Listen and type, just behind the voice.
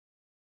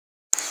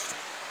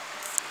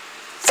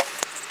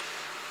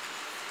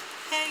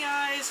Hey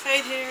guys,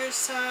 Faith here.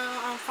 So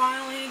I'm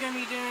finally going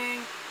to be doing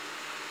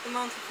the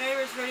month of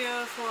favorites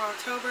video for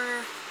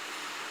October,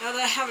 now that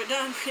I have it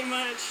done pretty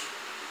much.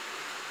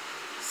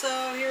 So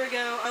here we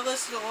go. I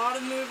listed a lot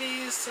of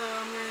movies, so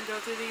I'm going to go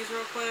through these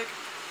real quick.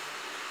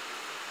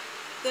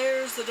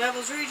 There's The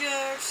Devil's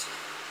Rejects,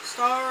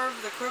 Starve,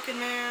 The Crooked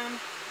Man,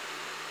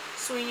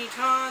 Sweeney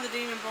Todd, The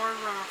Demon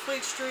Barber on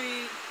Fleet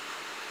Street,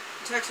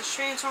 the Texas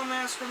Chainsaw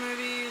Massacre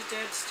movies,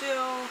 Dead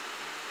Still,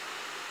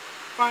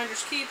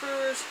 Finders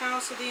Keepers,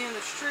 House at the End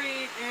of the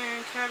Street, and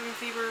Cabin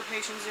Fever,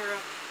 Patient Zero.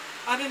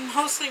 I've been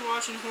mostly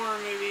watching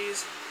horror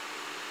movies.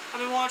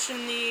 I've been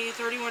watching the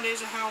 31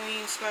 Days of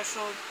Halloween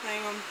special thing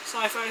on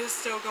Sci-Fi. Is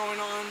still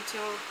going on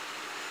till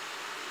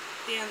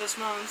the end of this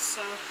month,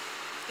 so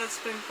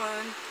that's been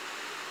fun.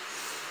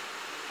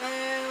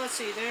 And let's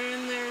see,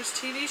 then there's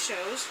TV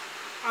shows.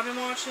 I've been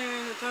watching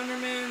The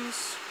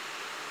Thundermans,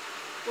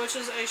 which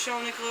is a show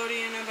on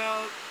Nickelodeon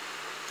about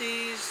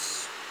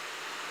these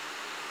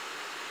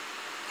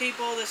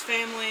people, this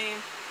family.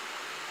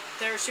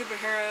 They're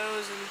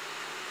superheroes and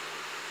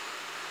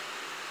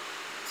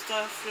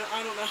stuff.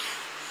 I don't know.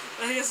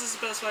 I guess this is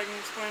the best way I can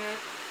explain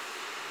it.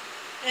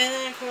 And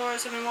then, of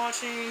course, I've been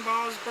watching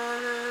Bob's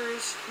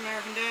Burgers,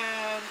 American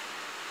Dad.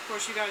 Of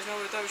course, you guys know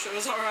what those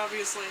shows are,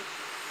 obviously.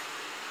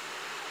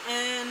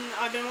 And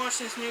I've been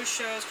watching this new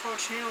show. It's called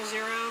Channel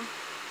Zero.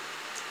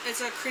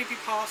 It's a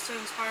creepypasta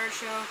inspired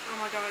show. Oh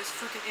my god, it's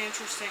freaking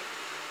interesting.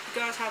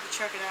 You guys have to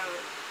check it out.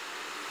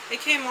 It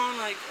came on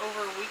like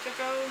over a week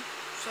ago,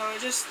 so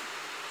it just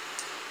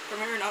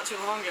premiered not too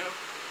long ago.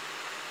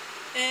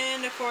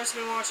 And of course,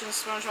 I've been watching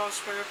SpongeBob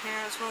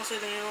SquarePants,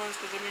 mostly the new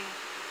ones, because I mean,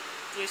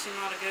 releasing a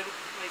lot of good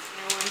like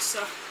new ones.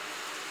 So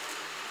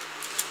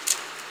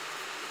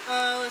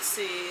let's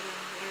see.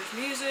 There's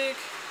music.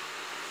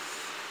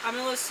 I've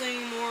been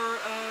listening more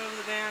of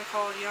the band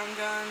called Young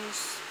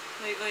Guns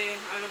lately.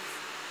 I've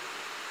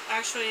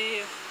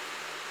actually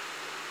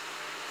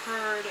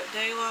heard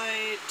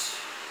Daylight,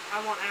 I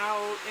Want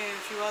Out, and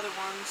a few other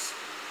ones.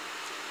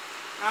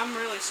 I'm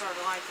really starting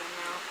to like them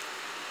now.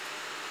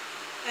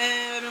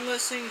 And I've been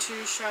listening to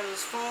Shadows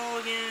Fall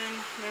again.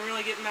 I've been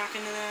really getting back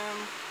into them.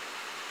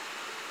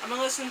 I've been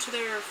listening to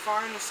their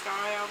Fire in the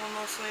Sky album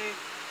mostly.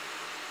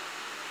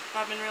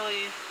 I've been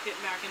really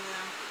getting back into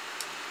them.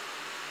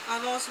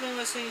 I've also been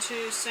listening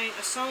to Saint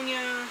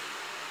Asonia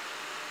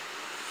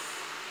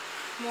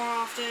more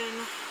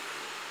often.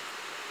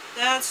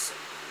 That's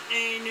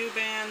a new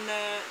band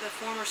that the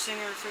former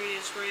singer of 3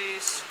 Days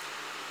Grace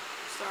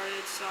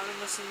started, so I've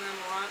been listening to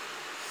them a lot.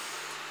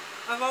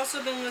 I've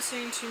also been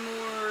listening to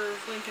more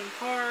Linkin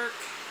Park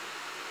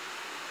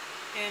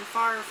and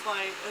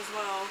Fireflight as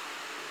well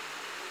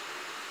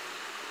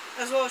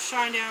as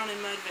Shinedown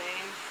and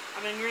Mudvayne.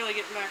 I've been really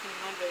getting back into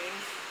Mudvayne.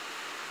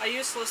 I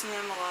used to listen to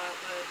them a lot,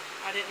 but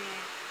I didn't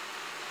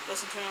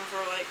listen to them for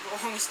like the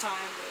longest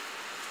time.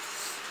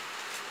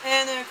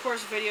 And then of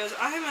course videos.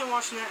 I haven't been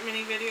watching that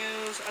many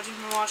videos. I've just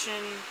been watching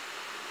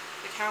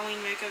like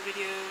Halloween makeup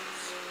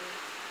videos and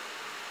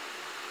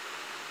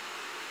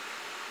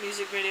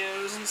music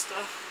videos and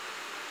stuff.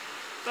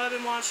 But I've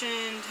been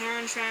watching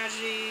Terran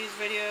Tragedies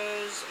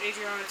videos,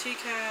 Adriana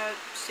T-Cat,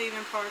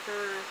 Stephen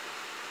Parker,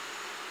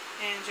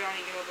 and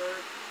Johnny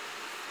Gilbert.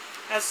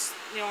 That's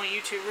the only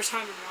YouTubers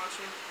I've been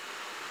watching.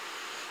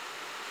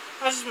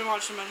 I've just been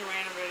watching a bunch of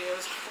random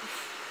videos.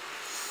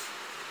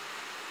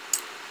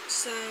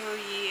 So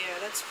yeah,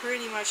 that's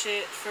pretty much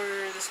it for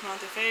this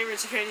month of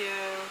favorites video.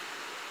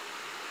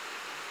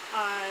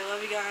 I love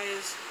you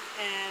guys,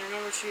 and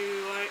remember to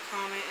like,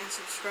 comment, and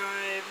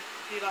subscribe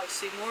if you'd like to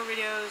see more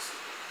videos.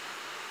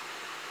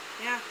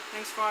 Yeah,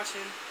 thanks for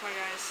watching. Bye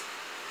guys.